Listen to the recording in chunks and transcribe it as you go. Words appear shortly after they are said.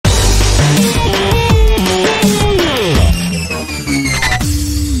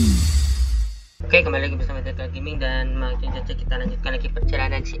kita lanjutkan lagi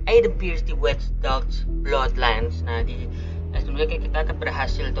perjalanan si Aiden Pierce di Watch Dogs Bloodlines. Nah, sebelumnya kita akan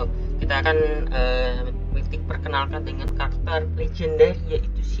berhasil tuh. Kita akan perkenalkan dengan karakter legendary, yaitu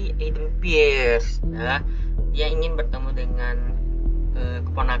si Aiden Pierce. Ya, dia ingin bertemu dengan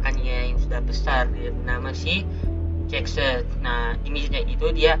keponakannya yang sudah besar, dia bernama si Jackson. Nah, image-nya itu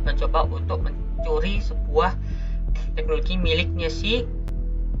dia mencoba untuk mencuri sebuah teknologi miliknya si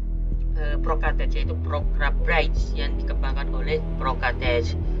BrocaBridge, yaitu BrocaBridge yang dikembangkan oleh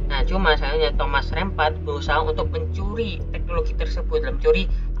BrocaBridge. Nah, cuma sayangnya Thomas Rempart berusaha untuk mencuri teknologi tersebut, mencuri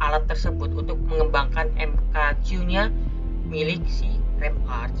alat tersebut untuk mengembangkan MK2-nya milik si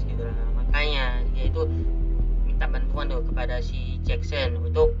Rempart gitu. Nah, makanya dia itu minta bantuan tuh kepada si Jackson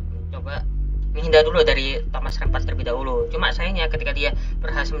untuk mencoba menghindar dulu dari Thomas Rempart terlebih dahulu. Cuma sayangnya ketika dia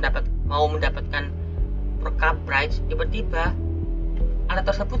berhasil mau mendapatkan BrocaBridge, tiba-tiba alat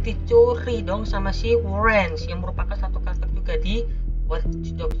tersebut dicuri dong sama si Warren yang merupakan satu karakter juga di Watch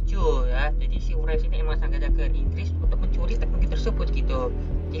Dogs 2 ya. Jadi si Warren ini emang sangat jaga Inggris untuk mencuri teknologi tersebut gitu.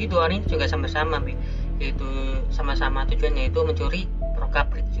 Jadi dua orang ini juga sama-sama, yaitu sama-sama tujuannya itu mencuri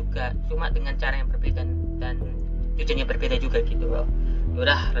BrocaBridge juga, cuma dengan cara yang berbeda dan tujuannya berbeda juga gitu loh.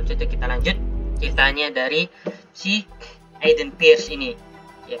 Udah, kita lanjut ceritanya dari si Aiden Pierce ini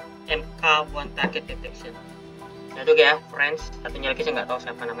ya, MK1 Target Detection. Satu ya, friends, satunya lagi saya nggak tahu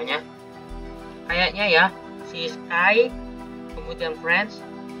siapa namanya, kayaknya ya si Sky, kemudian friends.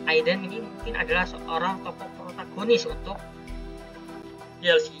 Aiden ini mungkin adalah seorang tokoh protagonis untuk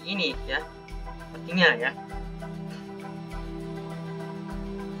DLC ini ya, sepertinya ya,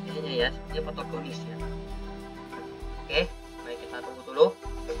 kayaknya ya dia protagonis ya. Oke, baik, kita tunggu dulu.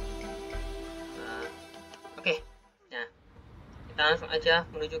 Oke, nah kita langsung aja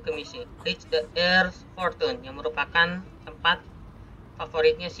menuju ke misi Reach the Earth's Fortune, yang merupakan tempat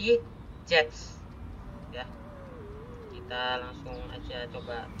favoritnya si Jax ya. Kita langsung aja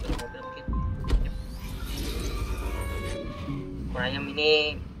coba mobil mungkin. Ayam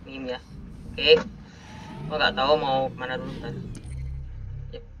ini minim ya. Oke, gua nggak tahu mau kemana dulu kan.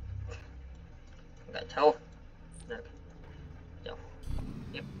 Yep. Nggak jauh, benar jauh.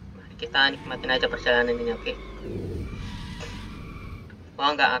 Yep. Mari kita nikmatin aja perjalanan ini. Oke.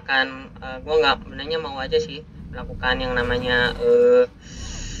 Gua nggak sebenarnya mau aja sih melakukan yang namanya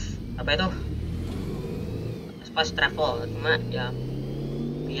apa itu, fast travel, cuma ya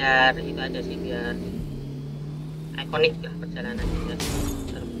biar itu aja sih, biar ikonik lah perjalanan kita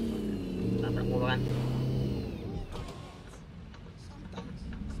permuluan.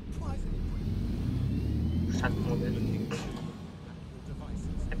 Satu mobil,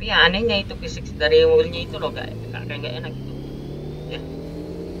 tapi ya anehnya itu fisik dari mobilnya itu loh, kayak nggak enak gitu ya.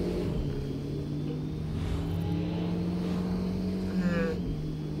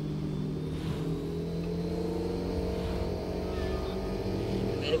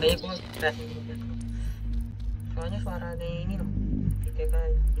 Ini kayaknya gue stres ya. Soalnya suaranya ini loh, kita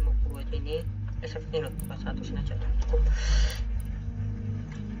kan 50 aja ini, SF ini loh, pas satu sini aja cukup.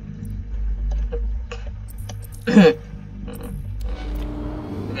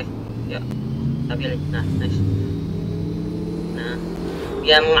 Oke, ya stabil. Nah, nice. Nah,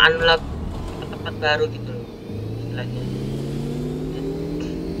 dia mengunlock tempat baru gitu loh istilahnya.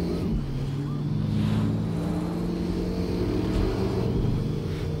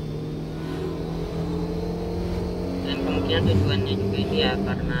 Dan kemungkinan tujuannya juga ini ya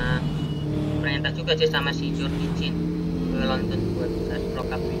karena perintah juga sih sama si George Chin ke London buat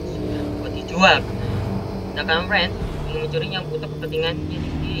BrocaBridge ya, buat dijual. Nah, kamu friends ingin mencurinya untuk kepentingannya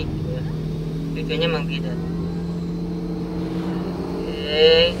sendiri gitu ya. Tujuannya memang beda.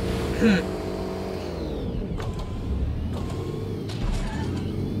 Oke.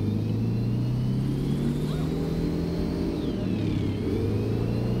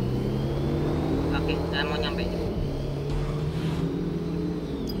 Oke, saya mau nyampe.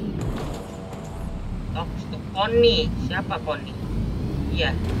 Talks to Connie. Siapa Connie?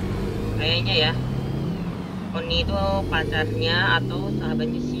 Iya, kayaknya ya Connie itu pacarnya atau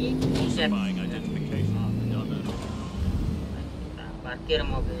sahabatnya si Jack. Kita parkir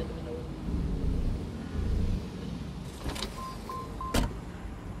mobilnya dulu.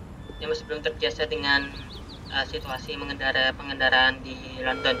 Dia masih belum terbiasa dengan situasi pengendaraan di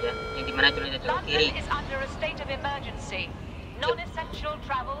London ya, yang dimana cuma ada jalur kiri. Let's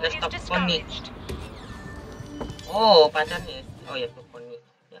stop Connie. Oh, pacarnya. Oh ya, tuh Connie.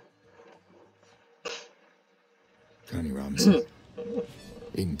 Connie Robinson.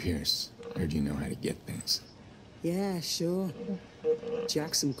 Aiden Pierce. Heard you know how to get things. Yeah, sure.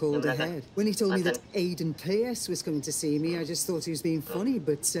 Jackson called ahead. When he told me that Aiden Pierce was coming to see me, I just thought he was being funny,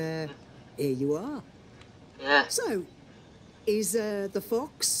 but here you are. Yeah. So, Is the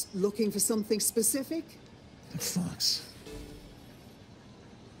fox looking for something specific? The fox.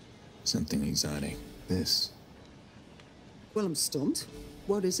 Something exotic. This. Well, I'm stumped.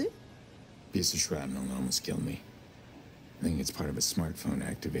 What is it? Piece of shrapnel almost killed me. I think it's part of a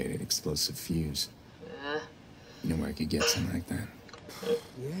smartphone-activated explosive fuse. You know where I could get something like that?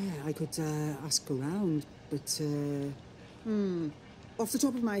 Yeah, I could ask around, but off the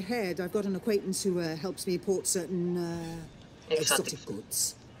top of my head, I've got an acquaintance who helps me import certain exotic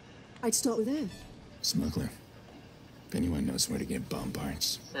goods. I'd start with there. Smuggler. If anyone knows where to get bomb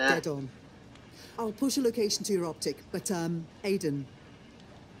parts. Dead on. I'll push a location to your optic, but Aiden,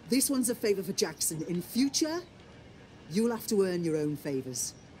 this one's a favor for Jackson. In future, you'll have to earn your own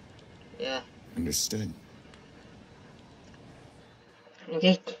favors. Ya. Understood.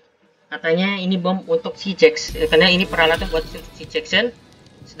 Oke. Katanya ini bom untuk si Jackson, karena ini peralatan buat si Jackson.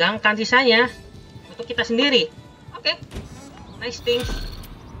 Sedangkan sisanya untuk kita sendiri. Oke. Nice things.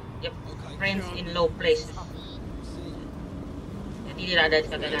 Yep. Friends in low places. Jadi tidak ada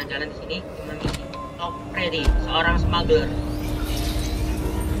kata jalan-jalan di sini, cuma misi. Top Freddy, seorang smuggler.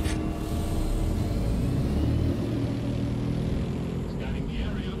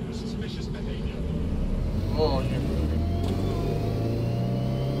 Oh iya.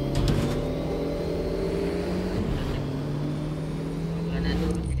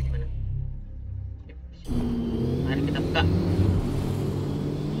 Mari kita buka.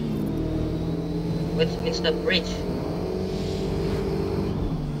 Westminster Bridge.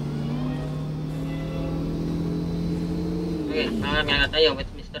 Oke, nah tayo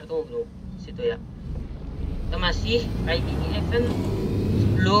Westminster tuh situ ya. Kita masih kayak di event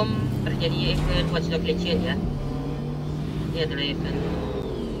sebelum terjadi event Watch Dogs Legion ya. Ini adalah event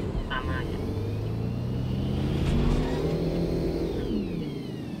pertama ya.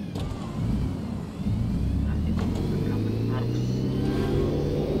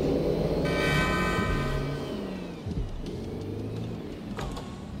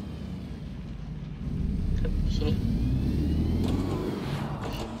 Di sini.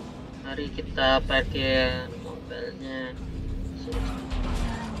 Mari kita parkir mobilnya.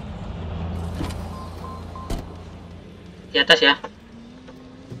 Di atas ya.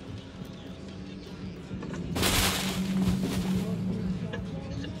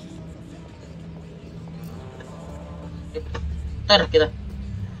 Ntar kita.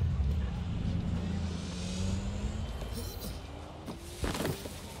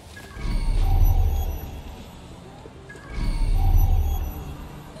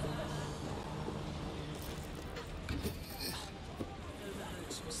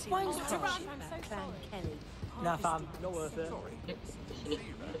 Nah, fam, not worth it. Sini.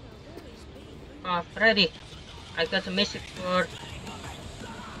 Freddy, I got a message for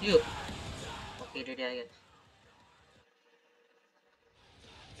you. Okay, ready, I guess.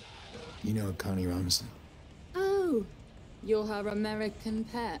 You know Connie Robinson? Oh, you're her American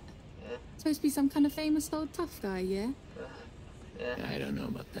pet. Yeah. Supposed to be some kind of famous old tough guy, yeah? Yeah. I don't know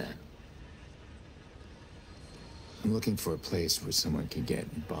about that. I'm looking for a place where someone can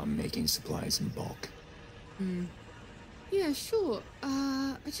get bomb-making supplies in bulk. Yeah, sure.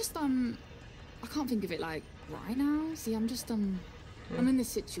 I just, I can't think of it, like, right now. See, I'm just, I'm in this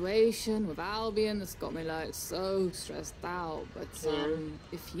situation with Albion that's got me, like, so stressed out. But,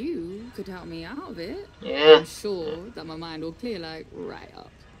 if you could help me out of it, I'm sure that my mind will clear, like, right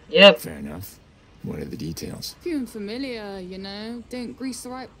up. Yep. Fair enough. What are the details? Few and familiar, you know. Didn't grease the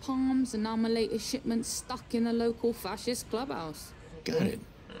right palms, and now my latest shipment's stuck in a local fascist clubhouse. Got it.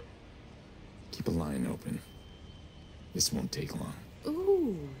 Keep a line open. This won't take long.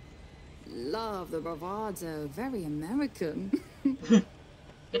 Ooh, love the bravado. Very American. Good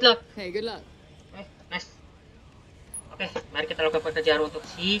luck. Hey, good luck. Okay, nice. Oke, mari kita lakukan pekerjaan untuk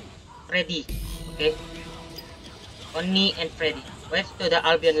si Freddy. Oke. Connie and Freddy. Where's to the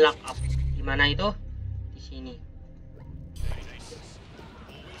Albion lockup? Di mana itu? Di sini.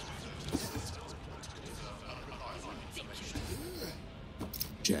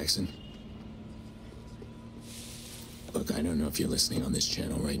 Jackson. Look, I don't know if you're listening on this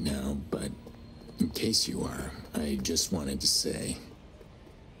channel right now, but in case you are, I just wanted to say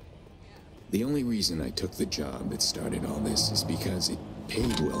the only reason I took the job that started all this is because it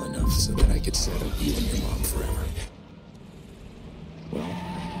paid well enough so that I could set up you and your mom forever. Well,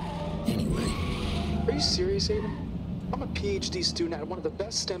 anyway. Are you serious, Aiden? I'm a PhD student at one of the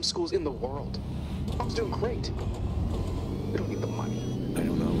best STEM schools in the world. I was doing great. We don't need the money. I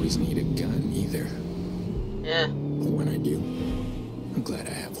don't always need a gun either. Yeah. But when I do, I'm glad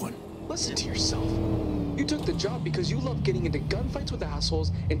I have one. Listen to yourself. You took the job because you love getting into gunfights with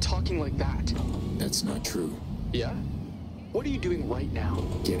assholes and talking like that. That's not true. Yeah? What are you doing right now?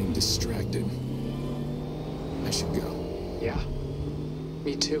 Getting distracted. I should go. Yeah,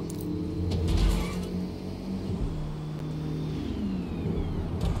 me too.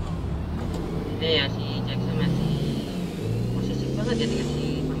 Ini ya si Jackson masih posesif banget ya dengan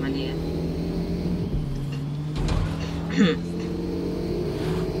si Permadi ya.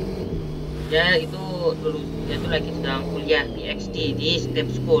 Ya itu dulu dia tuh lagi sedang kuliah PhD di STEM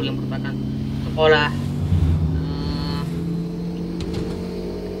School yang merupakan sekolah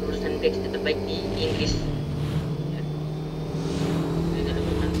lulusan PhD terbaik di Inggris. Ya. Ini ada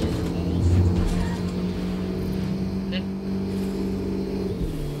lulusannya. Oke.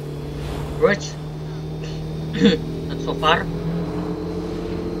 Bridge. Dan so far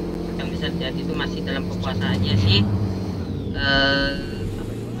yang bisa lihat itu masih dalam kekuasaannya si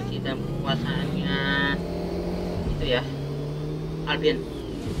masih dalam kekuasaannya itu ya Albion.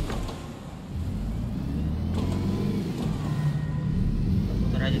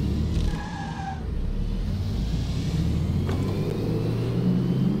 Putar aja gitu.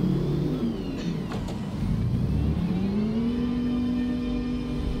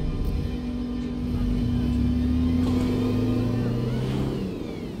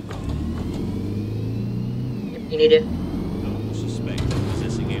 Ini dia.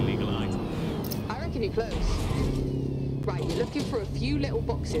 I reckon you're close. Right, you're looking for a few little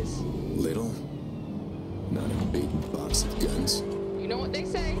boxes. Little? Not a big box of guns. You know what they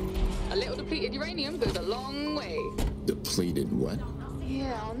say? A little depleted uranium goes a long way. Depleted what?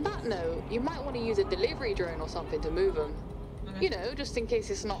 Yeah, on that note, you might want to use a delivery drone or something to move them. You know, just in case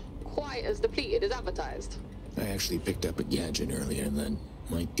it's not quite as depleted as advertised. I actually picked up a gadget earlier that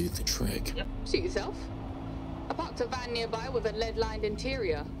might do the trick. Yep. Suit yourself. I parked a van nearby with a lead-lined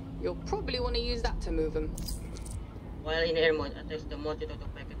interior. You'll probably want to use that to move them. While in air mode, attach the motor to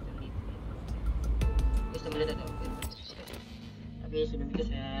packet to lead. Bisa melihat atau tapi sebelum itu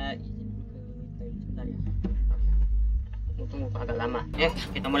saya izin dulu ke toilet sebentar ya. Tunggu agak lama.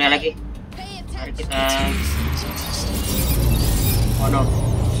 Kita mulai lagi. Mari kita. Oh no.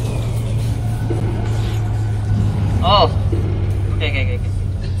 Oh. Oke.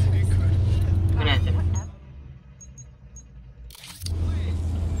 Mana aja?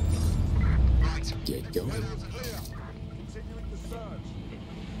 Get going.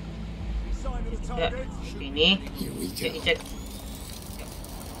 Ya, ini. Here we go. Cek.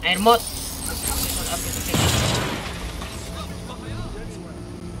 Air mode.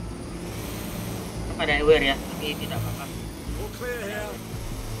 Kepada aware ya, tapi tidak apa-apa.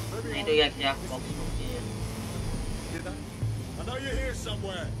 Nah itu ya box-boxnya.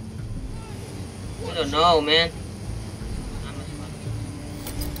 I don't know, man.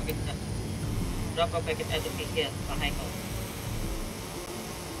 Oke, kita drop a packet at the vehicle.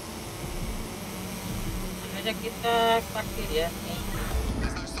 Aja kita parkir ya.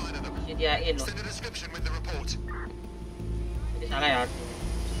 Sediain loh. Jadi salah ya artinya.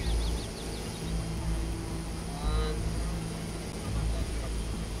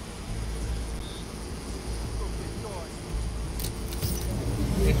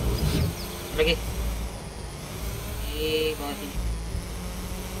 Oke. Lagi. Di bawah sini.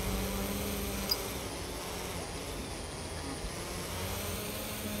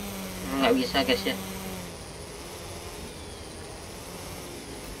 Nggak bisa guys ya.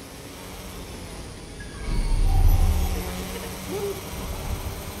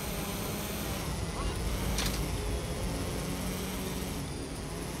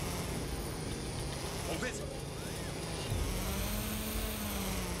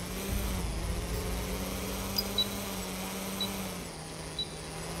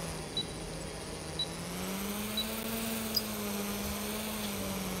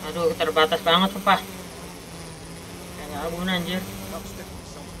 Aduh, terbatas banget sumpah. Kayak abun anjir.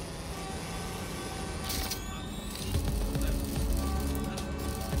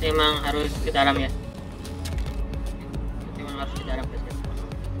 Tapi emang harus ke dalam ya. Emang harus ke dalam guys.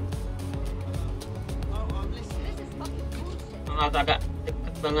 Emang harus agak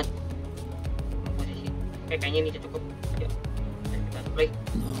deket banget posisi. Oke, kayaknya ini cukup. Yuk, kita play.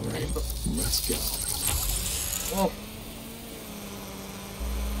 Alright, let's go. Oh.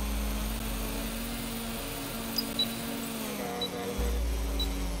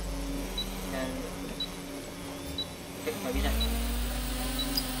 Nggak bisa.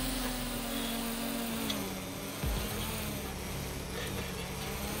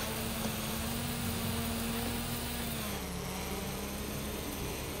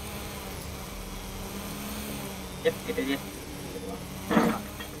 Yep, gitu dia.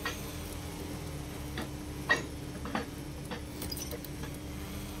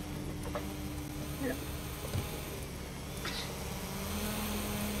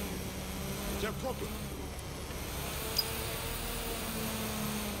 Now clock it.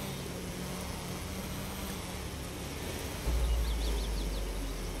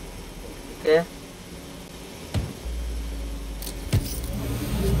 Oke.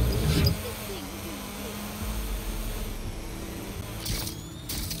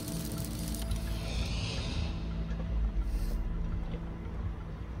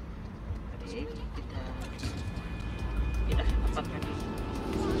 Kita dapat lagi.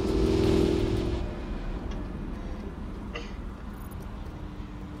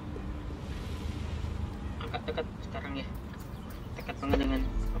 Angkat dekat sekarang ya. Dekat banget dengan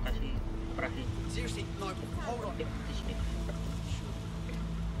lokasi operasi. Seriously, no, hold on. Di sini.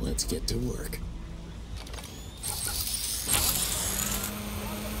 Let's get to work.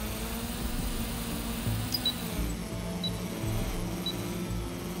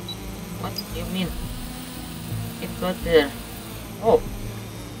 What do you mean? It got there. Oh.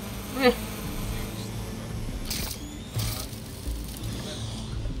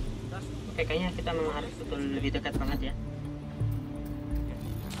 Oke, kayaknya kita memang harus betul lebih dekat banget ya.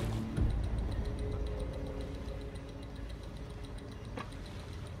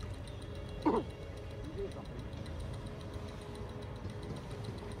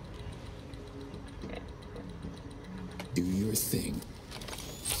 Do your thing.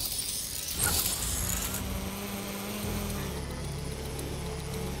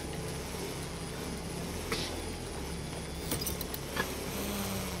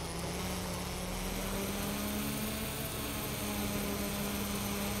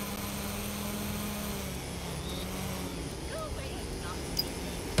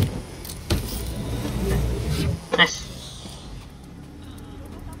 Nice.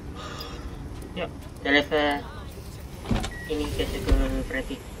 Yuk, deliver ini ke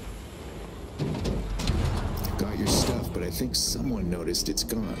berarti. Got your stuff, but I think someone noticed it's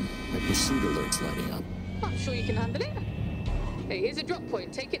gone. My pursuit alert's lighting up. I'm sure you can handle it. Hey, here's a drop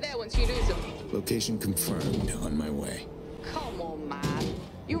point. Take it there once you lose them. Location confirmed. On my way. Come on, man.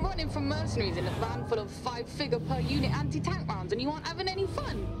 You're running from mercenaries in a van full of 5-figure per unit anti-tank rounds and you aren't having any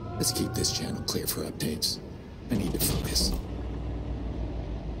fun. Let's keep this channel clear for updates. I need to focus.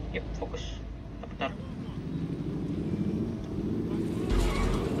 Yuk, fokus. Bentar.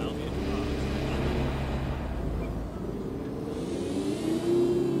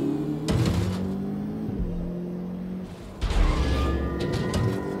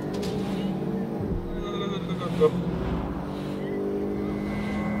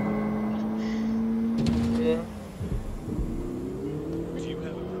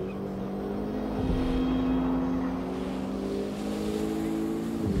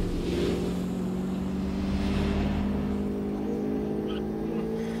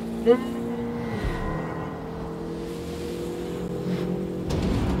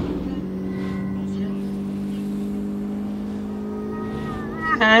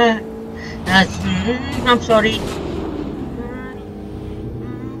 I'm sorry.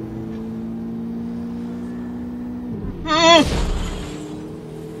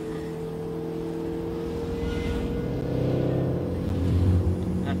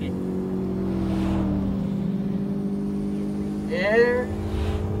 Okay. There.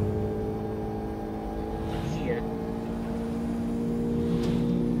 Here.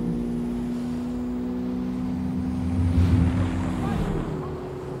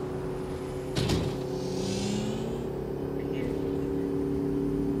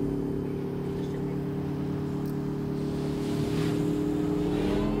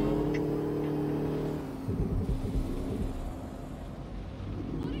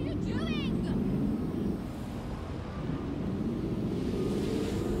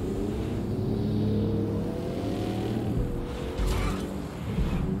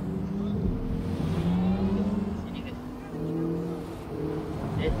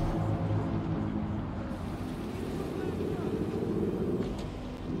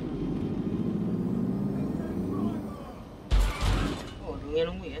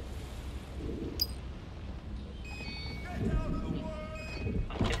 Nunggu ya.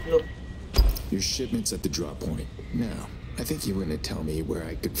 Your shipment's at the drop point. Now, I think you were going to tell me where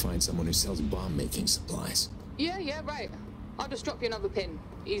I could find someone who sells bomb-making supplies. Yeah, right. I'll just drop you another pin.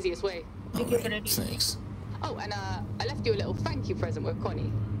 Easiest way. All right, thanks. Oh, and I left you a little thank you present with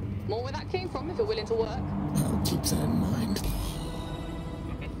Connie. More where that came from if you're willing to work. I'll keep that in mind.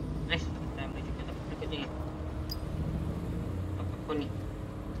 Okay, nice. Kita menuju ke tempat berikutnya. Connie.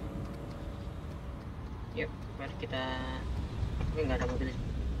 Yuk, mari kita. Ini nggak ada mobil.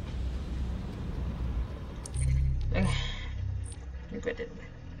 Ini beda dulu.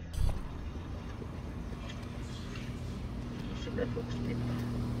 Sudah 20 menit.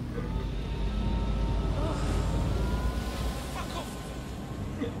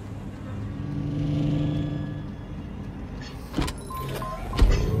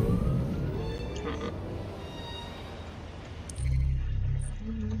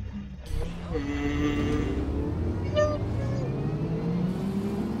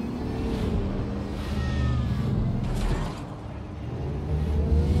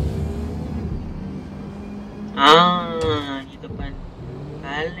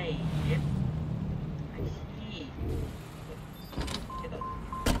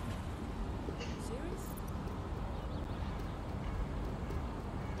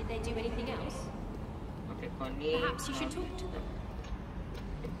 do anything else? Oke, Connie. Perhaps you should talk to them.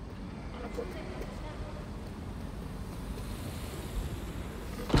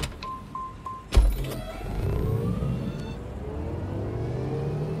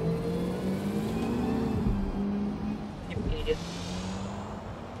 Ini dia.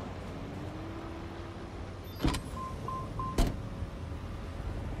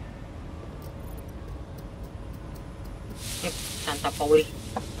 Santa Pauli.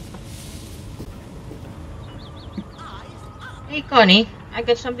 Hey Connie, I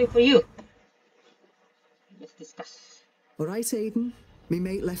got something for you. Let's discuss. All right, Aiden. Me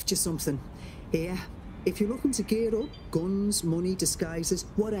mate left you something. Here, if you're looking to gear up, guns, money, disguises,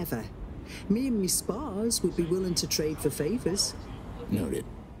 whatever. Me and me spars would be willing to trade for favors. Noted.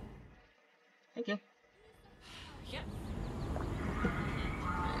 Thank you.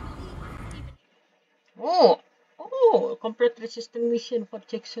 Oh, complete resistant mission for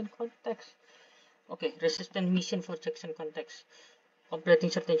Jackson context. Okay, resistant mission for Jackson context.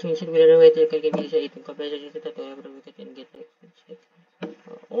 Completing certain mission with a way to get bisa itu compensation kita tuh berbicara get.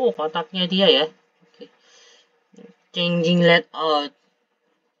 Oh, kontaknya dia ya. Oke. Changing layout.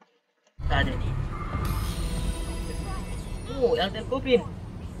 Ada. Oh, Elder Goblin.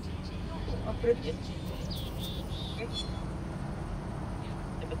 Upgrade ya. Oke.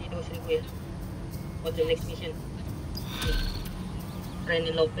 Dapat itu 1000 ya. What's the next mission?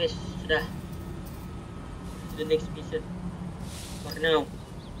 Randy Lopez sudah. The next mission. For now.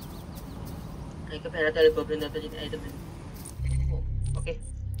 Ay kepada tali goblin na to jadi item menu. Oh, oke.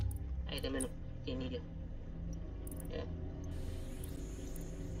 Item menu. Ini dia. Ya.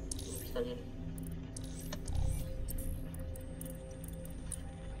 Pistolnya nih.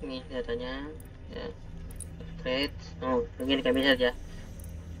 Ini datanya. Ya. Upgrade. Oh, mungkin kami saja.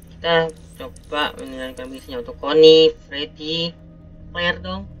 Kita coba menilai misinya untuk Connie, Freddy, Claire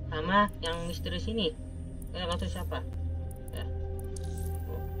dong, sama yang misterius ini. Kita langsung siapa? Ya.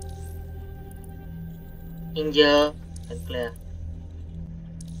 Angel dan Claire.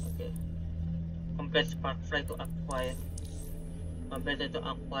 Oke. Complete spark fly to acquire. Complete to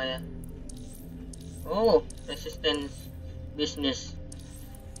acquire. Oh, resistance business.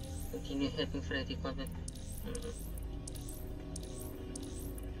 Continue helping Freddy content.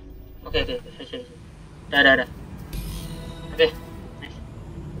 Oke, saya. Dah. Oke, nice.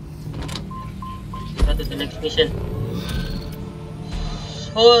 Go to the next mission.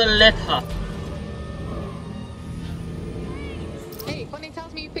 Oleh. Hey, Connie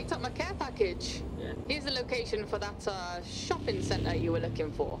tells me you picked up my care package. Yeah. Here's the location for that shopping center you were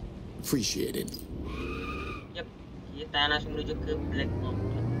looking for. Appreciated. Yep, kita langsung menuju ke Black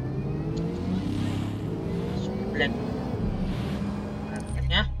Mountain. Black.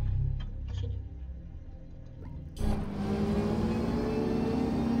 Ya. Sini.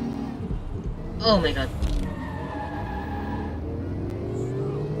 Oh my god.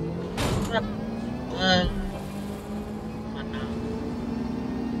 Crap.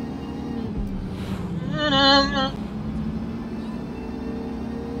 Mana?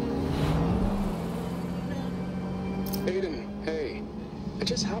 Aiden, hey. I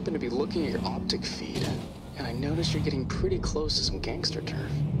just happened to be looking at your optic feed, and I noticed you're getting pretty close to some gangster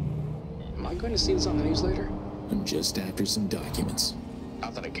turf. Am I going to see this on the news later? I'm just after some documents.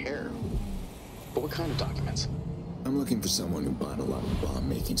 Not that I care. But what kind of documents? I'm looking for someone who bought a lot of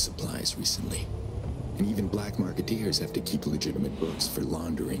bomb-making supplies recently. And even black marketeers have to keep legitimate books for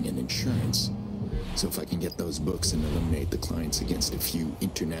laundering and insurance. So if I can get those books and eliminate the clients against a few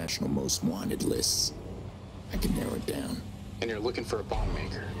international most wanted lists, I can narrow it down. And you're looking for a bomb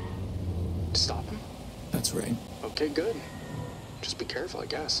maker. To stop him? That's right. Okay, good. Just be careful, I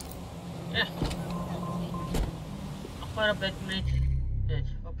guess. Yeah. Acquire a Bloodline.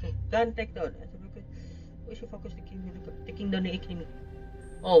 Okay. Gun takedown. We should focus taking down the enemy.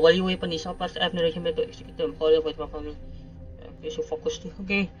 Oh, while you weapon is upper F narration to execute them. Follow what performing. We should focus to.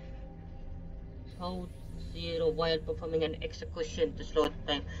 Okay. How 0 while performing an execution to slow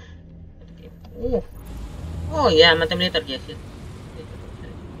time. Okay. Oh yeah, matam later, yes.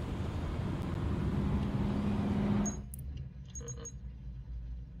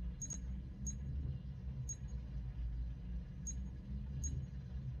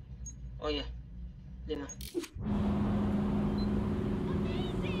 Oh yeah,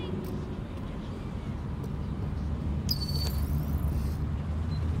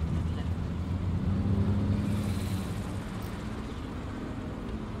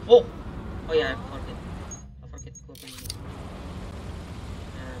 5. Oh yeah, I forget to open it.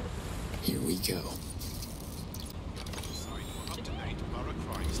 Here we go.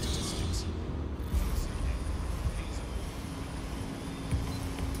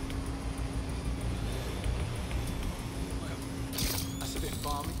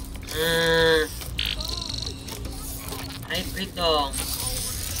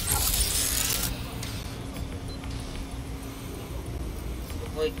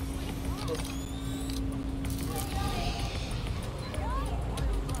 Woi. Tuh.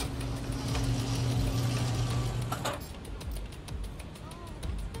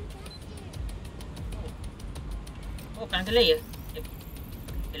 Oh, kan delay ya? Yep.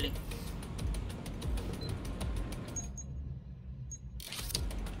 Delay.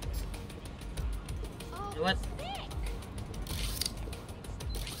 Lewat.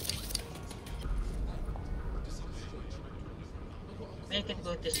 Make it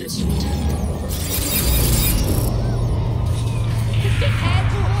go this way.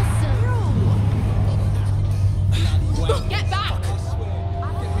 Get back!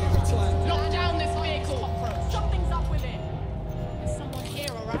 Lock down this vehicle! Something's up with it! There's someone here,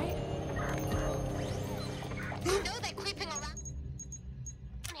 alright? You know they're creeping around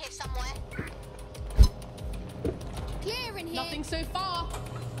here somewhere. Clear in here! Nothing so far!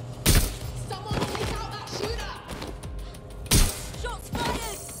 Someone take out that shooter! Shots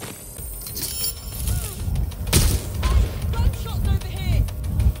fired! Gunshots over here!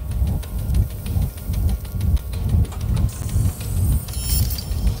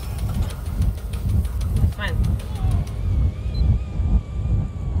 Fine.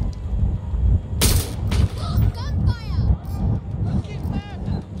 Gunfire!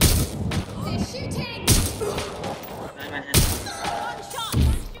 They're shooting! Fine. Gunshot!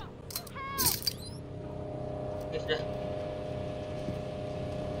 Oke, sudah.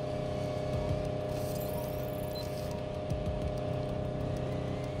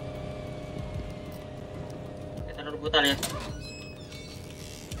 Kita taruh brutal ya.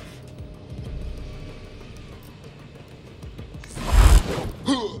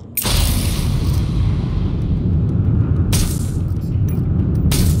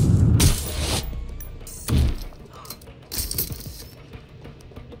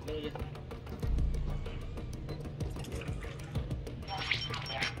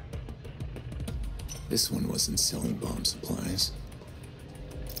 This one wasn't selling bomb supplies.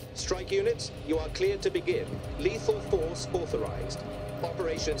 Strike units, you are cleared to begin. Lethal force authorized.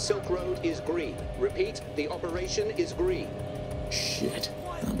 Operation Silk Road is green. Repeat, the operation is green. Shit.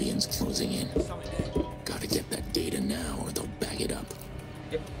 Albion's closing in. Gotta get that data now or they'll bag it up.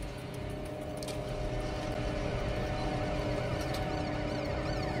 Yep.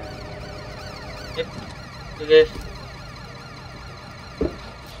 Yep. Oke guys.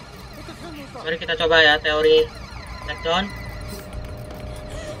 Mari kita coba ya teori takedown.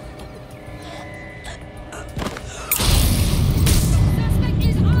 Suspect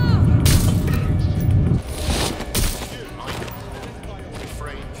is armed!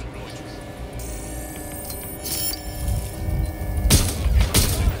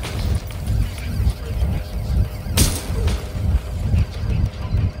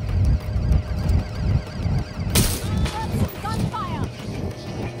 Gunfire!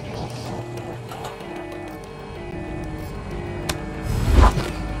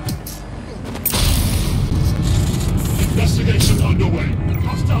 Investigation underway.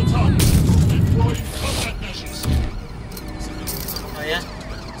 Hostile target. Deploying combat measures. Oh ya.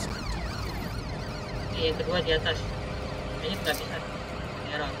 Ini yang kedua di atas. Ini nggak bisa.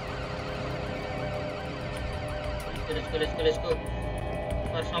 Error. Let's go.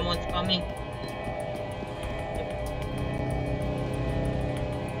 For someone's coming.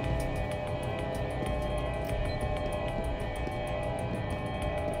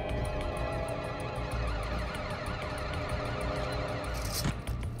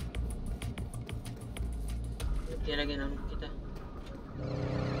 Dia lagi nangkep kita.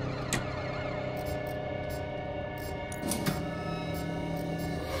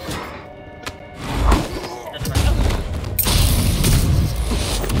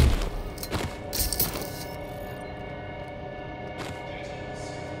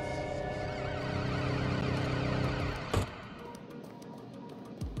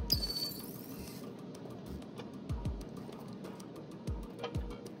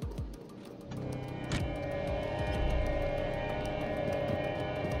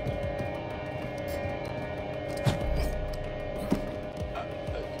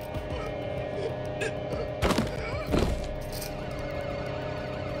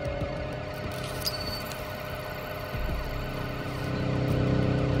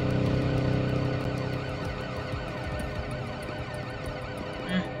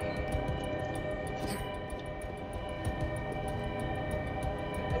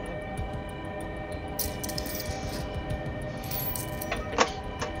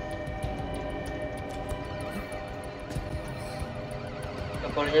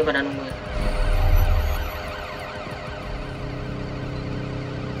 Polnya pada nunggu ya.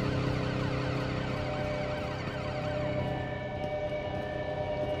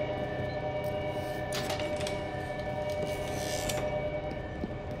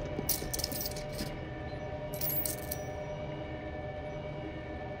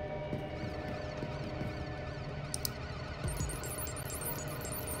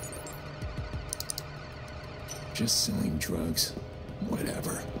 Just selling drugs,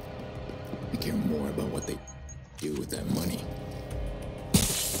 whatever. I care more about what they do with that money.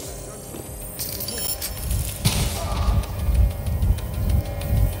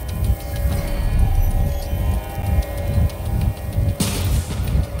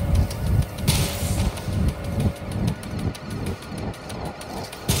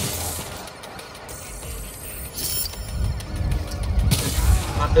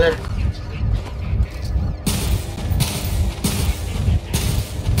 Smuggler.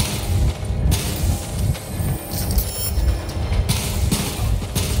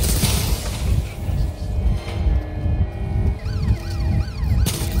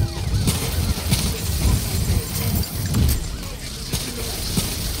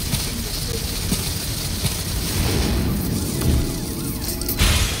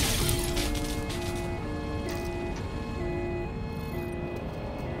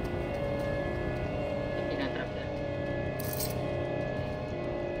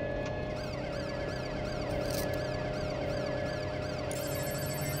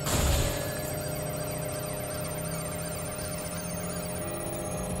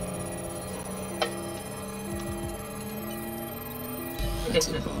 That's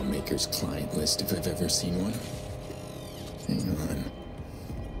a bomb maker's client list if I've ever seen one. Hang on.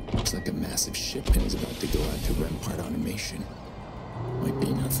 Looks like a massive shipment is about to go out to Rempart automation. Might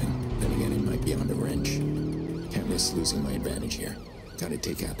be nothing. Then again, it might be on the wrench. Can't risk losing my advantage here. Gotta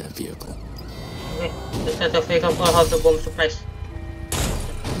take out that vehicle. Okay, let's set the vehicle for how to bomb supplies.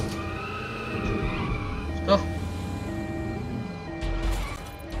 Let's go.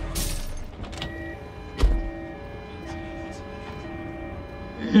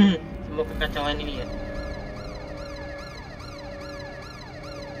 Semua kekacauan ini ya.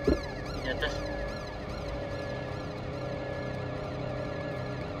 Di atas.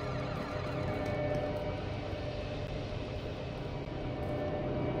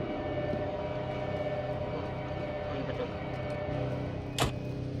 Oh iya betul.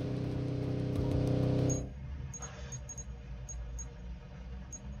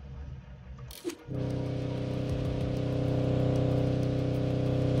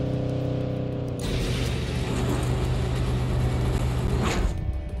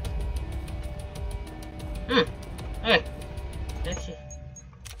 Let's see.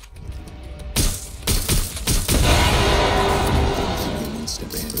 One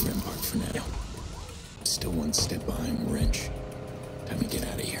step ahead of Rempart for now. Still one step behind Wrench. Time to get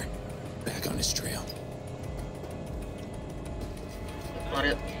out of here. Back on his trail.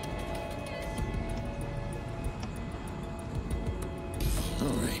 Alright.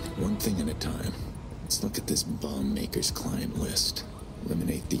 Alright, one thing at a time. Let's look at this bomb maker's client list.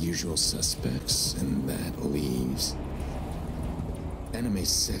 Eliminate the usual suspects, and that leaves... Anime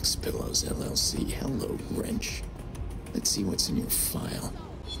Sex Pillows, LLC. Hello, Wrench. Let's see what's in your file.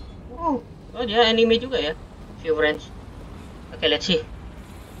 Oh dia anime juga ya, Few Wrench. Okay, let's see.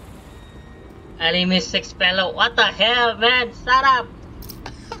 Anime Sex Pillow. What the hell, man? Shut up!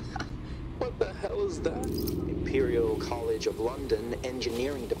 What the hell is that? Imperial College of London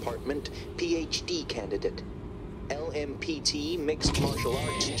Engineering Department PhD candidate. LMPT Mixed Martial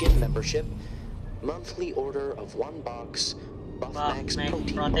Arts Gym membership. Monthly order of 1 box Buff Max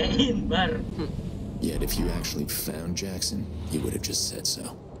protein bar. Yet if you actually found Jackson, you would have just said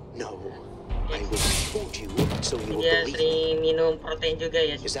so. No, I would have told you so you would Dia believe sering me. minum protein juga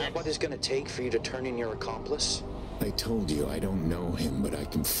ya. Is that what it's gonna take for you to turn in your accomplice? I told you I don't know him, but I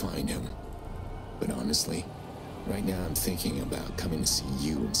can find him. But honestly, right now I'm thinking about coming to see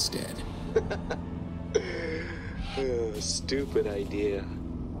you instead. Stupid idea.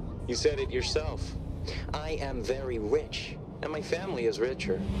 You said it yourself. I am very rich, and my family is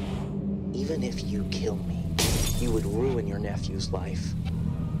richer. Even if you kill me, you would ruin your nephew's life.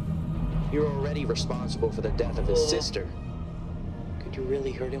 You're already responsible for the death of his sister. Could you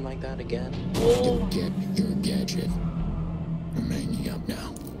really hurt him like that again? You'll get your gadget. I'm hanging up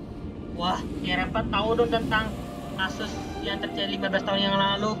now. Wah, ya Rempart tahu dong tentang kasus yang terjadi 15 tahun yang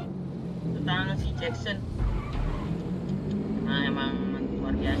lalu tentang si Jackson. Nah, emang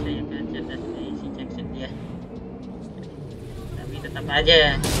luar biasa ya cerdas dari si Jackson dia. Tapi tetap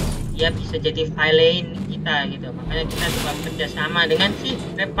aja dia bisa jadi villain kita gitu. Makanya kita coba kerjasama dengan si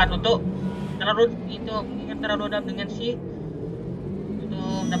Rempart untuk terlalu dalam dengan si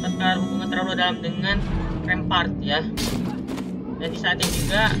untuk mendapatkan hubungan terlalu dalam dengan Rempart ya. Dan di saat ini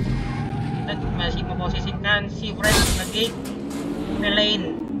juga kita masih memposisikan si Fred sebagai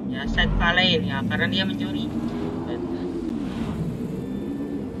villain ya, side villain ya, karena dia mencuri.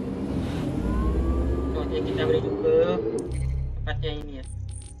 kita menuju ke tempatnya ini ya.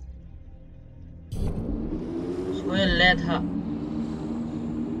 Melihat.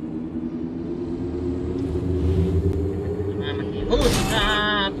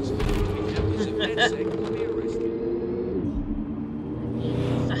 Musab.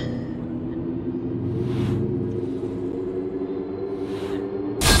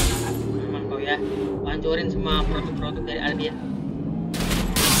 Memang kau ya, hancurin semua produk-produk dari Albion.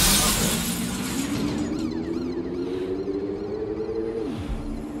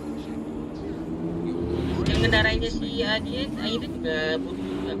 Kendaranya si Aida juga butuh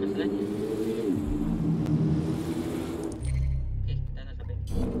juga masalahnya. Oke, kita akan sampai.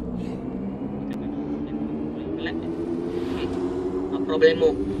 Kita akan oke, no problemo.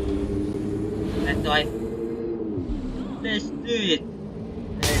 Let's do it. Let's do it.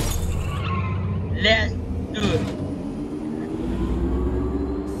 Let's do it.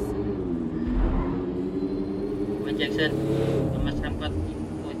 Mas Jackson, Mas Rempart,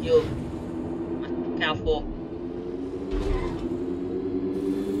 audio, Mas Calvo.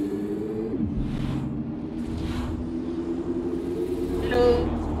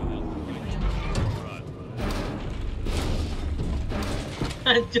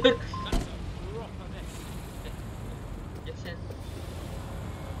 Hancur. Jackson,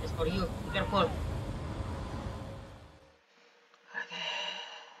 it's for you. Be careful. Okay.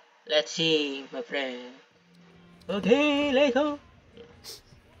 Let's see, my friend. Okay, let's go.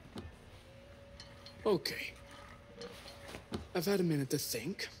 Okay. I've had a minute to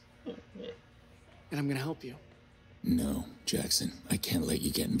think, and I'm gonna help you. No, Jackson, I can't let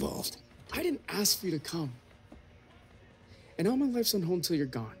you get involved. I didn't ask for you to come. And all my life's on hold until you're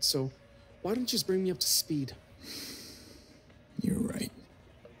gone, so why don't you just bring me up to speed? You're right.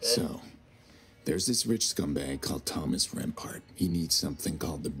 So, there's this rich scumbag called Thomas Rempart. He needs something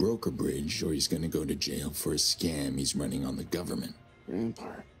called the BrocaBridge, or he's gonna go to jail for a scam he's running on the government.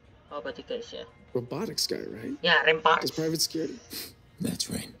 Rempart. Oh, but guys, yeah. Robotics guy, right? Yeah, Rempart. His private security?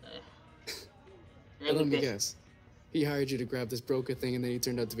 That's right. Let me guess. He hired you to grab this broker thing and then he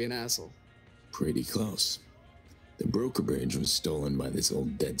turned out to be an asshole. Pretty close. The BrocaBridge was stolen by this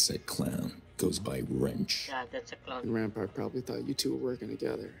old dead-set clown. Goes by Wrench. Yeah, that's a clown. And Rempart probably thought you two were working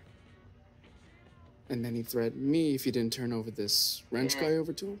together. And then he threatened me if you didn't turn over this Wrench guy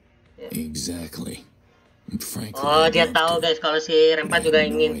over to him? Yeah. Exactly. And frankly, oh, dia tahu guys kalau si Rempart juga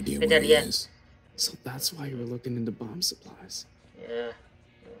ingin kejar dia. So that's why you were looking into bomb supplies. Yeah.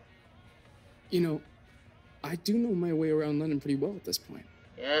 You know, I do know my way around London pretty well at this point.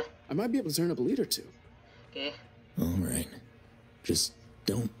 Yeah. I might be able to turn up a lead or two. Okay. All right. Just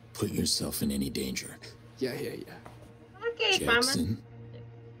don't put yourself in any danger. Yeah. Okay, Jackson.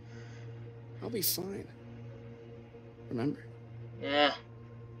 I'll be fine. Remember? Yeah.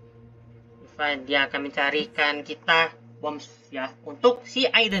 Fine. Dia akan mencarikan kita bombs ya untuk si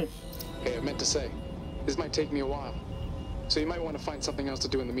Aiden. Hey, I meant to say, this might take me a while, so you might want to find something else to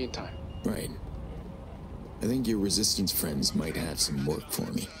do in the meantime. Right. I think your resistance friends might have some work for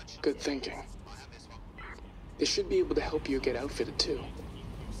me. Good thinking. They should be able to help you get outfitted too.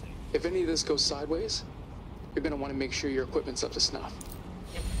 If any of this goes sideways, you're gonna want to make sure your equipment's up to snuff.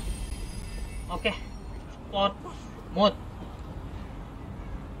 Okay. Spot mode.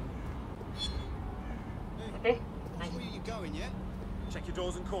 Okay. Nice. Where are you going, yeah? Check your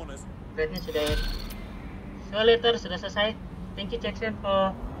doors and corners. Beratnya sudah. So later sudah selesai. Thank you Jackson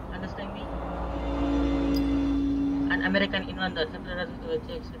for understanding me. An American in London.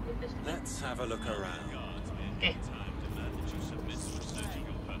 Let's have a look around. Okay.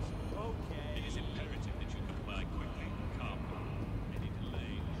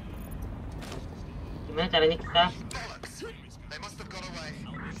 Gimana caranya kita?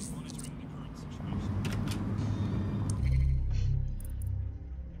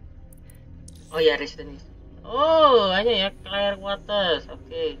 Oh ya, residence. Oh, hanya ya clear waters. Oke.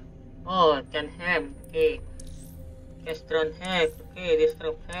 Okay. Oh, can have. Oke. Okay. Castron hack. Oke, okay.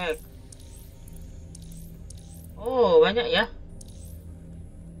 Disrupt hack. Oh, banyak ya.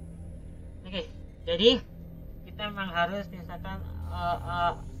 Oke, jadi kita memang harus misalkan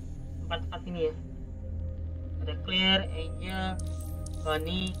 4 tempat ini ya. Ada clear, angel,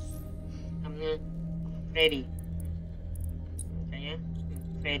 Connie, namanya Freddy. Misalnya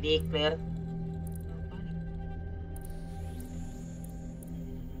Freddy, clear.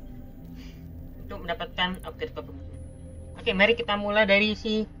 Untuk mendapatkan upgrade kepemimpinan. Oke, mari kita mulai dari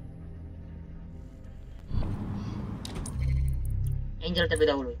si Angel terlebih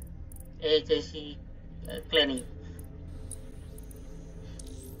dahulu. Si Clanny.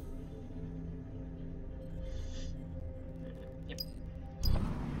 Yep.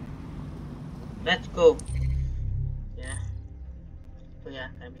 Let's go. Ya. Itu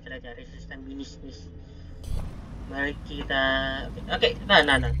ya, kami bicara aja resisten bisnis. Mari kita oke. Nah.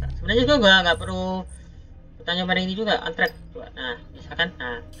 Sebenarnya juga nggak perlu bertanya pada ini juga, Antrek. Nah, misalkan,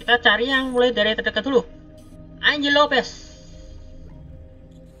 kita cari yang mulai dari terdekat dulu. Angel Lopez.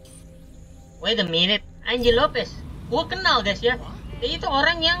 Wait a minute, Angel Lopez. Gua kenal guys ya. Dia itu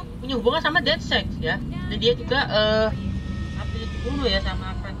orang yang punya hubungan sama Dead Sex ya. Dan dia juga dibunuh ya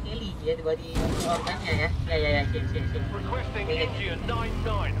sama Frank Kelly. Dia tiba di organnya ya. Ya. Requesting engine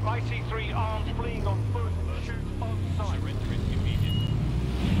 99. IC3 arms fleeing on foot. Shoot on sight.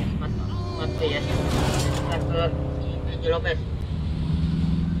 Mati ya. Kita ke Angel Lopez.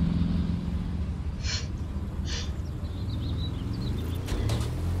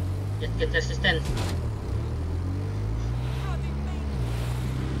 Just get resistance.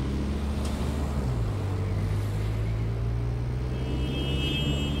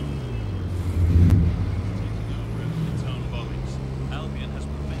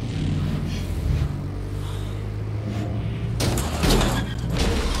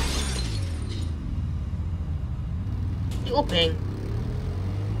 Diupeng.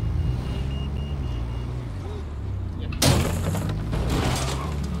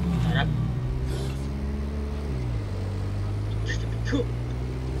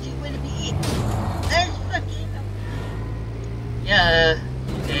 Ya,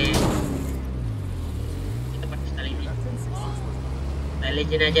 oke. Kita pakai style ini. Style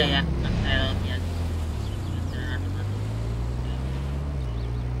legend aja ya, bukan style ya.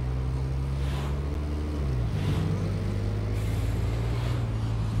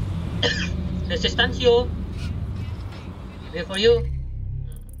 Resistancio. Here for you.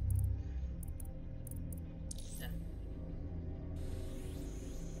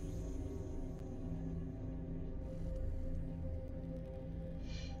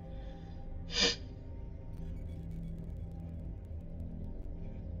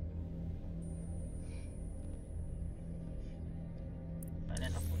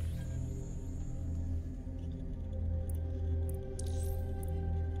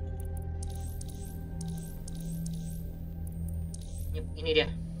 Ini dia.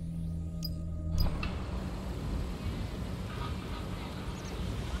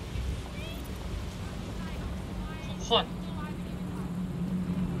 Hot.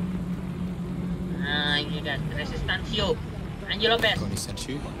 Nah, ini guys, Resistancio. Angel Lopez.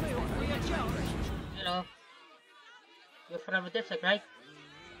 Hello. You're from the Dead, right?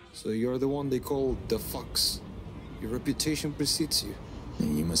 So you're the one they call the Fox. Your reputation precedes you.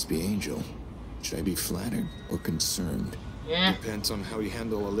 And you must be Angel. Should I be flattered or concerned? Yeah. Depends on how you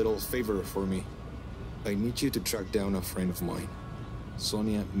handle a little favor for me. I need you to track down a friend of mine,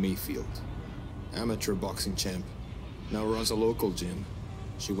 Sonia Mayfield. Amateur boxing champ. Now runs a local gym.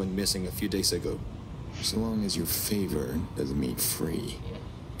 She went missing a few days ago. So long as your favor doesn't mean free.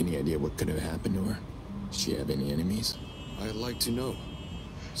 Any idea what could have happened to her? Does she have any enemies? I'd like to know.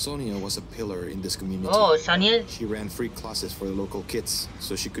 Sonia was a pillar in this community. Oh, Sonia. She ran free classes for the local kids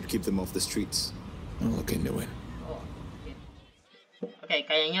so she could keep them off the streets. I'll look into it. Oke,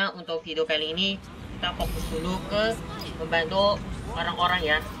 kayaknya untuk video kali ini kita fokus dulu ke membantu orang-orang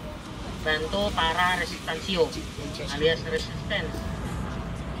ya, bantu para Resistancio alias Resistance.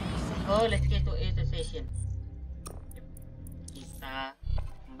 Oh, let's get to it session. Kita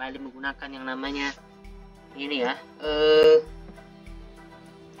kembali menggunakan yang namanya ini ya,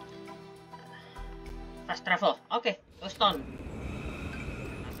 fast travel. Oke, Houston.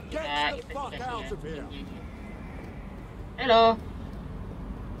 Kita investigasi ya. Hello.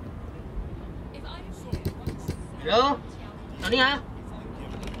 Hello, Sonia.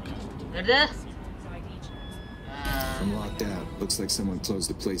 There. I'm locked out. Looks like someone closed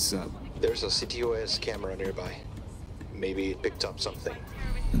the place up. There's a CTOS camera nearby. Maybe it picked up something.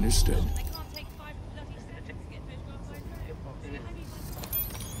 Understood.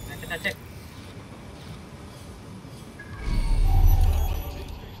 Kita cek.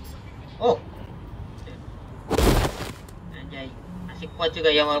 Oh. Anjay, asik kuat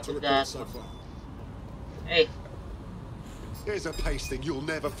juga ya walaupun udah. Hey. Here's a pasting you'll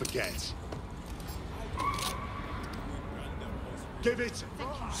never forget. Give it.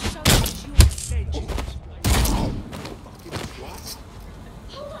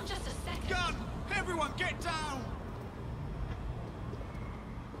 Hold on just a second. Gun! Everyone get down!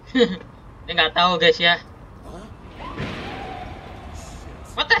 Dia nggak tahu guys ya.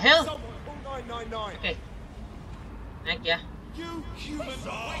 What the hell? Oke. Naik ya. You human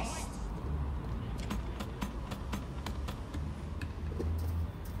waste!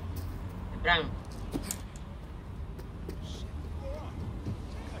 Berang.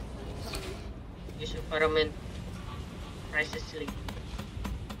 use environment precisely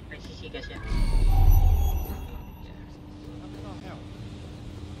guys ya.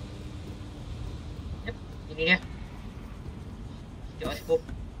 Yep, ini dia oscope.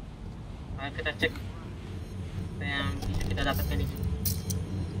 Mari kita cek apa yang bisa kita dapatkan ini.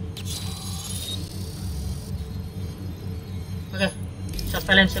 Oke,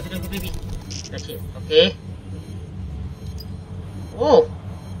 surveillance baby. That's it. Okay. Oh,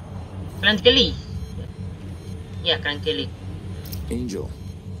 Clan Kelly. Yeah, Clan Kelly. Angel,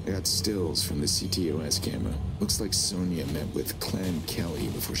 I got stills from the CTOS camera. Looks like Sonia met with Clan Kelly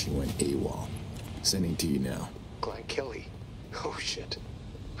before she went AWOL. Sending to you now. Clan Kelly? Oh shit.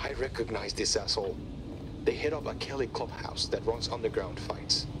 I recognize this asshole. They hit up a Kelly clubhouse that runs underground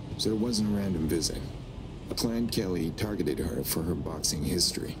fights. So it wasn't a random visit. Clan Kelly targeted her for her boxing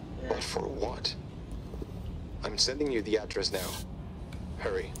history. But for what? I'm sending you the address now.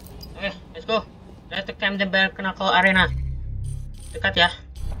 Hurry. Okay, let's go. Let's take time dan kena ke arena. Dekat ya.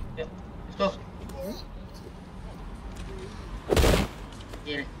 Yuk, let's go.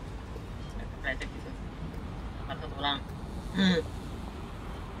 Gini. Kita gitu. Dapat satu ulang.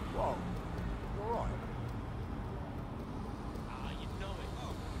 Whoa, you alright? You know it.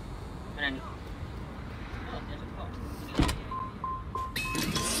 Mana nih? Oh, there's a car.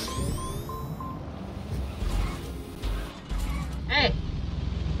 Hey!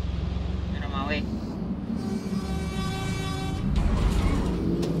 Get on my way.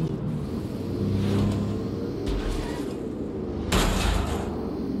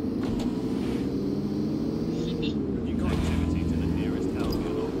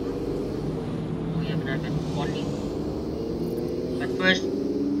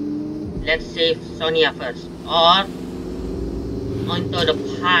 Let's save Sonia first, or onto the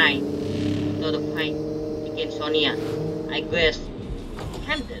fight against Sonia. I guess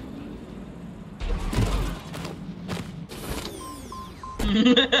tempted.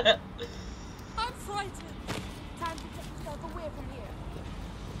 I'm frightened. Time to get yourself away from here.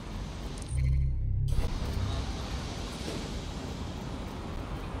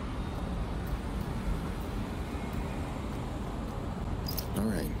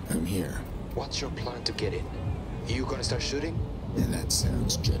 Alright, I'm here. What's your plan to get in? You gonna start shooting? And that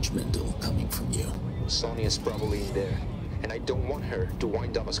sounds judgmental coming from you. Sonia's probably in there, and I don't want her to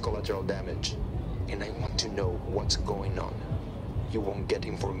wind up as collateral damage. And I want to know what's going on. You won't get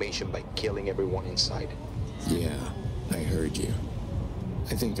information by killing everyone inside. Yeah, I heard you.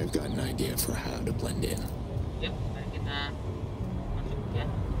 I think I've got an idea for how to blend in. Yep, mari kita masuk ya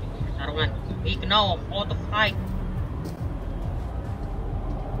pertarungan. We know how to fight.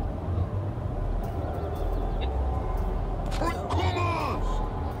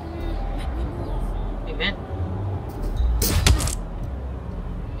 Hey man.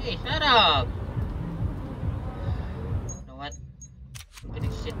 Hey, shut up. You know what? I'm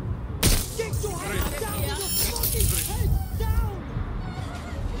getting shit. Get your head down! Your fucking head down!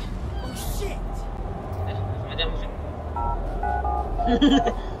 Oh shit! Ada musik.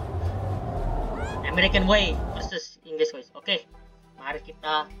 American way versus English way. Oke, mari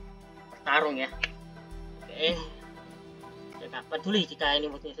kita bertarung ya. Oke. Tidak peduli jika ini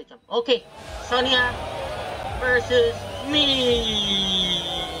musuhnya sejam. Oke, Sonia versus me.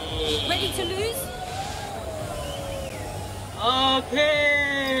 Ready to lose? Oke,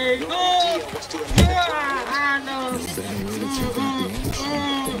 go!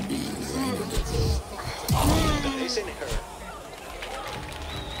 Listen to her.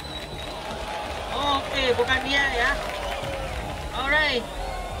 Oke, bukan dia ya. Alright,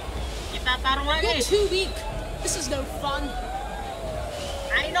 kita tarung lagi. You're too weak. This is no fun.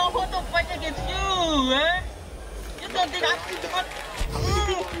 I know how to fight against you, eh? You don't think I'm smart?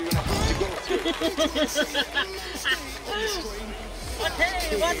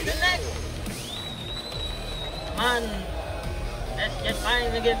 Okay, what's the next? Come on, let's get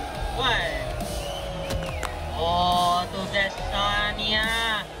fine again. Why? Oh, to get Sonia.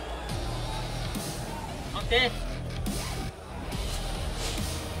 Okay.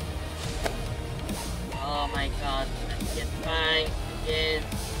 Oh my god, let's get fine again.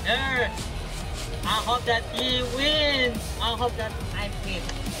 There. I hope that he wins. I hope that I win.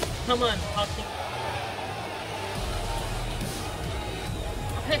 Come on, Toxic.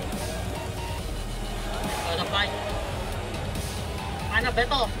 Okay. Let's go to fight. Final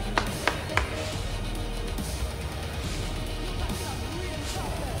battle.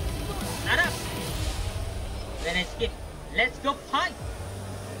 Shut up. Then I skip. Let's go fight.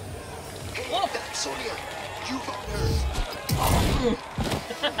 Hey, oh, that's Sonia. You found her.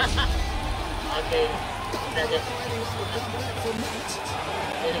 Okay.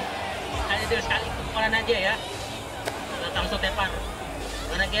 Jadi, berhasil sekali pukulan aja ya. Langsung tepar.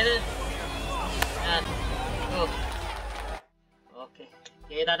 Mana kita? Nah, tuh. Oke,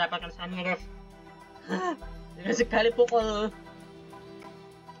 kita dapatkan sannya guys. Dengan sekali pukul.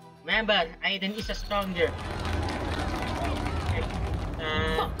 Remember, Aiden is a stronger.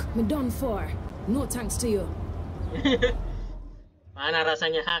 Fuck, me done for. No thanks to you. Mana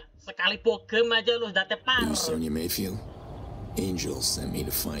rasanya hak? Sekali pogem aja lu udah tepar. You Sonia Mayfield? Angel sent me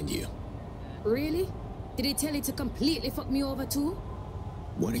to find you. Really? Did he tell you to completely fuck me over too?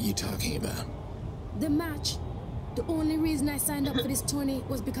 What are you talking about? The match. The only reason I signed up for this tourney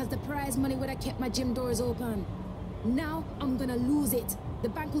was because the prize money would have kept my gym doors open. Now I'm gonna lose it. The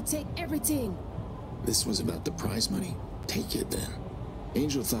bank will take everything. This was about the prize money? Take it then.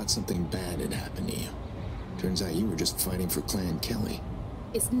 Angel thought something bad had happened to you. Turns out you were just fighting for Clan Kelly.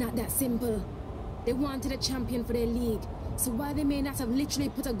 It's not that simple. They wanted a champion for their league, so while they may not have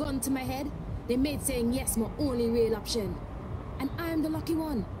literally put a gun to my head, they made saying yes my only real option. And I'm the lucky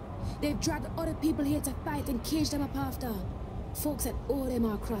one. They've dragged other people here to fight and cage them up after. Folks that owe them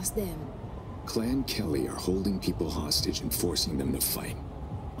are across them. Clan Kelly are holding people hostage and forcing them to fight.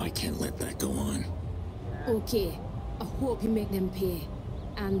 I can't let that go on. Okay, I hope you make them pay.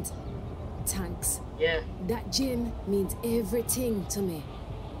 And thanks. Yeah. That gin means everything to me.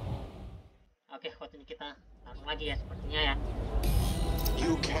 Oke, waktunya kita taruh lagi ya sepertinya ya.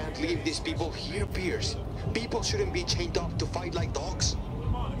 You can't leave these people here, Pierce. People shouldn't be chained up to fight like dogs.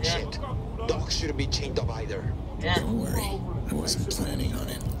 Yeah. Shit. Dogs shouldn't be chained up either. Yeah. Don't worry, I wasn't planning on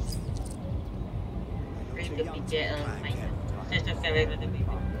it.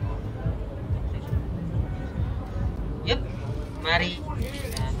 Yup, mari.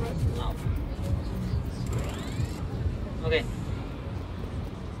 Oke.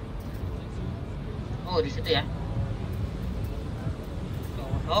 Oh, di situ ya.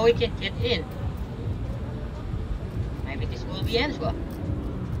 Oh, we can get in. Maybe this will be end well.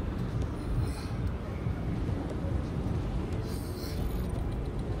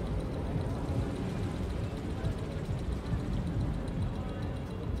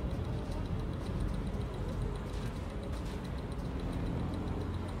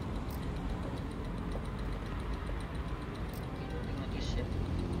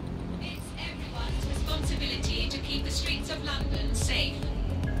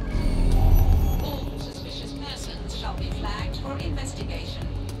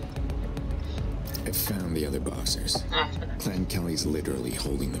 Literally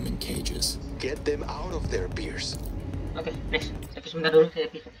holding them in cages. Get them out of there, Pierce. Oke, next. Tapi sebentar dulu saya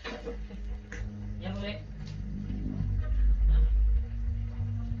pisah. Ya boleh.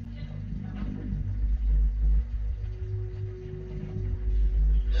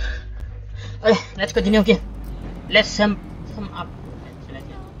 Oke, let's continue again. Let's sum up.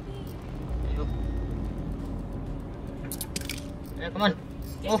 Ayo. Come on.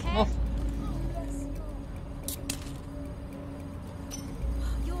 Move.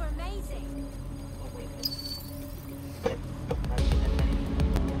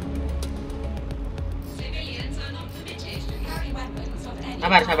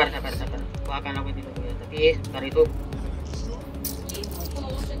 Sabar. Gua akan lakuin itu ya. Tapi sebentar itu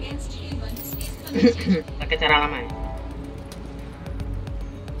pakai cara lama ya.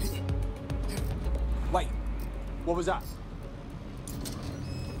 Wait, what was that?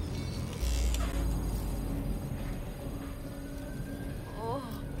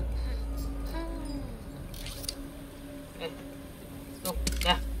 Tuh,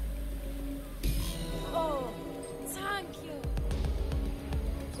 ya.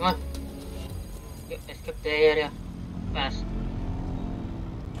 Come on. Yuk, escape the area. Fast.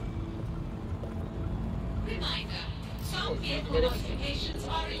 Reminder, some vehicle modifications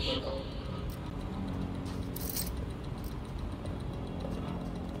are illegal.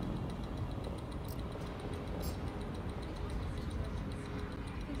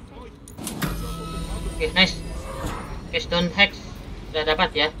 Oke, nice. Keystone Hex sudah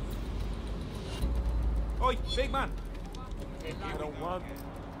dapat ya. Oi, big man. You don't want.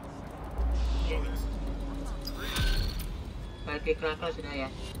 Bagi kelakar sudah ya.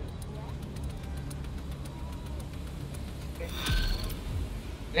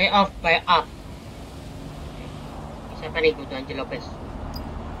 Lay off by up. Siapa nih untuk Angel Lopez?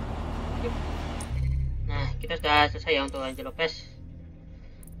 Nah, kita sudah selesai ya untuk Angel Lopez.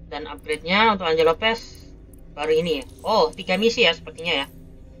 Dan upgrade-nya untuk Angel Lopez baru ini ya. Oh, 3 misi ya sepertinya ya.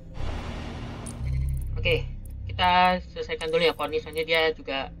 Oke, kita selesaikan dulu ya Connie, soalnya dia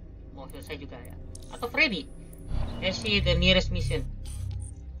juga mau selesai juga ya. Atau Freddy. Let's see the nearest mission.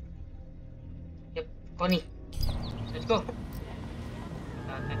 Yep, Connie. Let's go.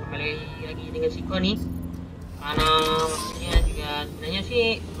 Kita kembali lagi dengan Siko nih, karena waktunya juga sebenarnya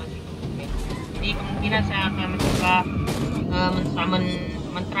sih masih cukup ya. Jadi kemungkinan saya akan mencoba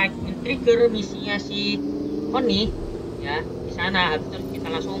men-trigger misinya si Oni ya di sana. Habis itu kita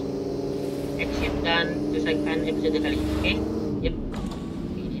langsung exit dan selesaikan episode kali ini. Oke, yep.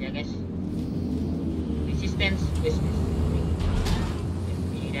 Ini ya guys, resistance business.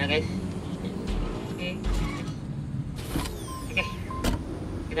 Ini ya guys. Oke,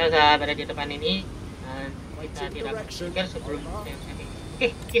 kita sudah berada di depan ini dan kita tidak berpikir sebelum oke,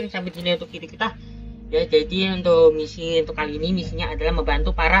 mungkin sampai sini untuk video kita ya. Jadi untuk misi untuk kali ini, misinya adalah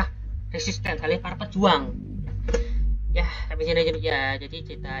membantu para resisten alias para pejuang ya. Sampai sini aja ya, jadi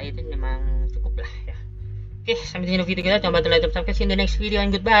cerita itu memang cukup lah ya. Oke, sampai sini video kita. Jangan lupa like dan subscribe. See you in the next video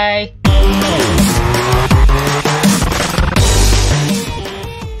and goodbye.